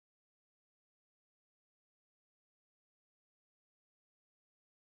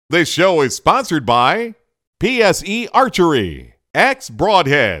This show is sponsored by PSE Archery, Axe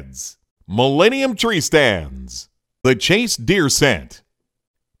Broadheads, Millennium Tree Stands, The Chase Deer Scent,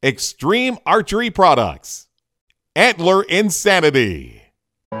 Extreme Archery Products, Antler Insanity.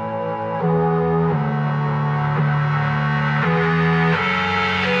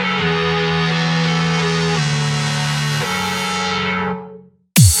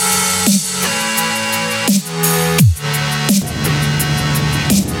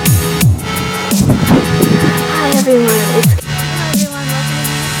 Hi everyone,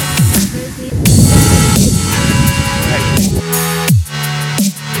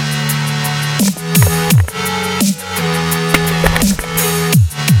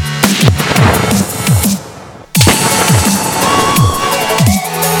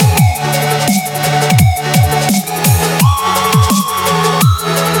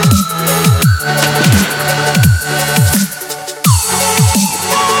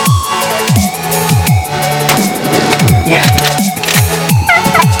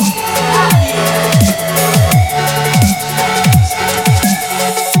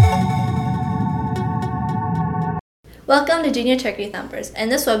 Welcome to Junior Turkey Thumpers. In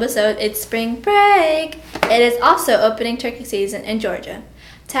this webisode, it's spring break. It is also opening turkey season in Georgia.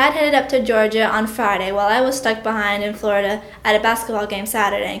 Tad headed up to Georgia on Friday while I was stuck behind in Florida at a basketball game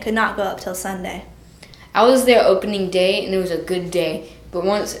Saturday and could not go up till Sunday. I was there opening day and it was a good day, but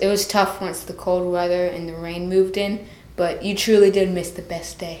it was tough once the cold weather and the rain moved in, but you truly did miss the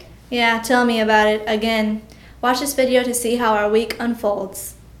best day. Yeah, tell me about it again. Watch this video to see how our week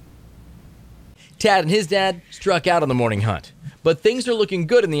unfolds. Tad and his dad struck out on the morning hunt, but things are looking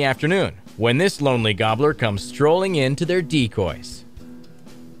good in the afternoon when this lonely gobbler comes strolling into their decoys.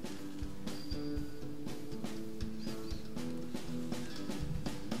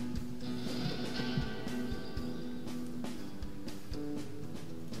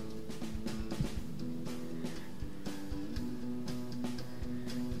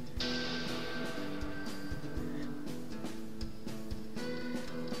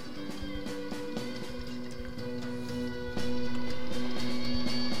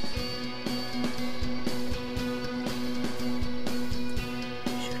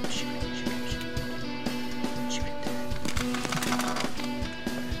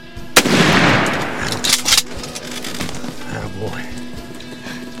 Boy.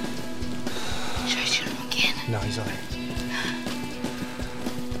 Should I shoot him again? No, he's all right.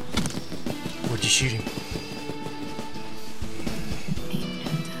 Where'd you shoot him? Aimed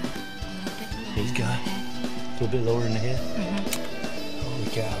at the He's got a little bit lower in the head. Holy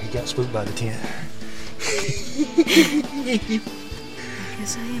cow, he got spooked by the tent. I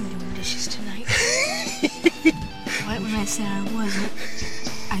guess I am doing dishes tonight. Right when I said I wasn't,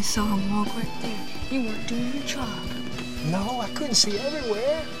 I saw him walk right there. You weren't doing your job. No, I couldn't see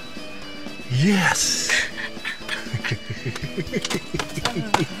everywhere. Yes.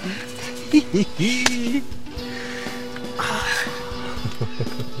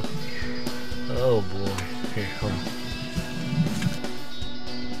 Oh boy. Here, hold on.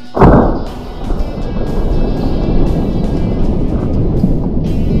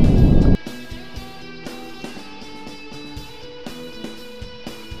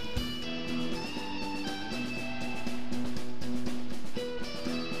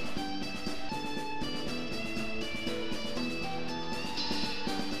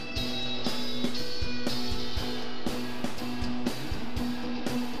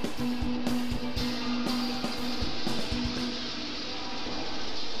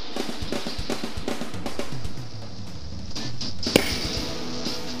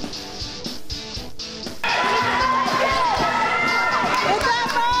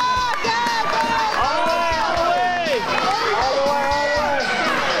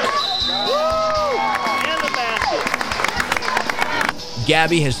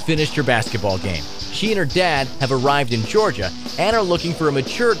 Gabby has finished her basketball game. She and her dad have arrived in Georgia and are looking for a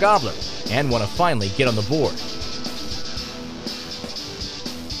mature gobbler and want to finally get on the board.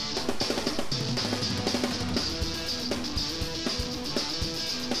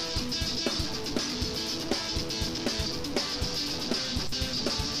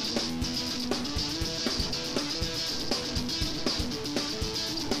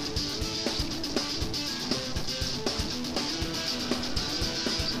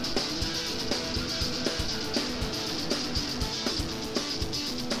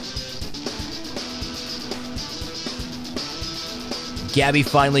 Gabby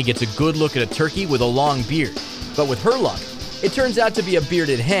finally gets a good look at a turkey with a long beard. But with her luck, it turns out to be a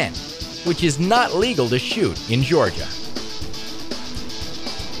bearded hen, which is not legal to shoot in Georgia.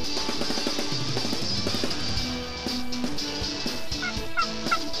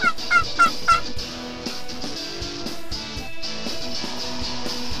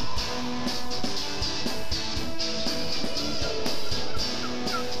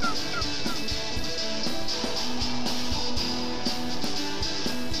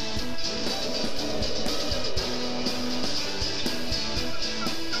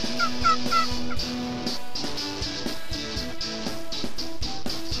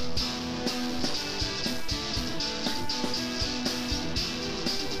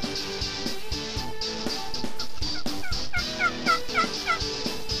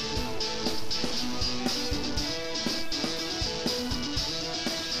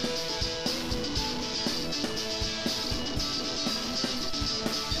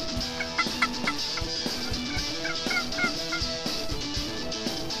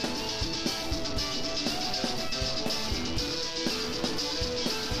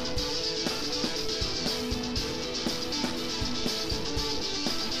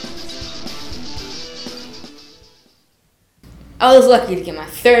 I was lucky to get my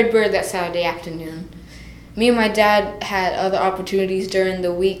third bird that Saturday afternoon. Me and my dad had other opportunities during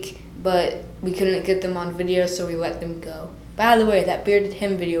the week, but we couldn't get them on video, so we let them go. By the way, that Bearded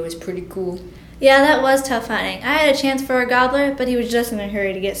Him video was pretty cool. Yeah, that was tough hunting. I had a chance for a gobbler, but he was just in a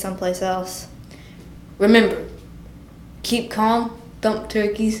hurry to get someplace else. Remember, keep calm, thump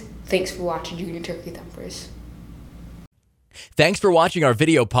turkeys. Thanks for watching Junior Turkey Thumpers. Thanks for watching our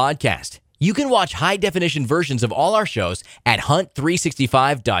video podcast. You can watch high-definition versions of all our shows at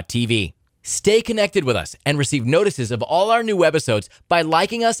hunt365.tv. Stay connected with us and receive notices of all our new episodes by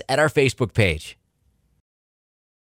liking us at our Facebook page.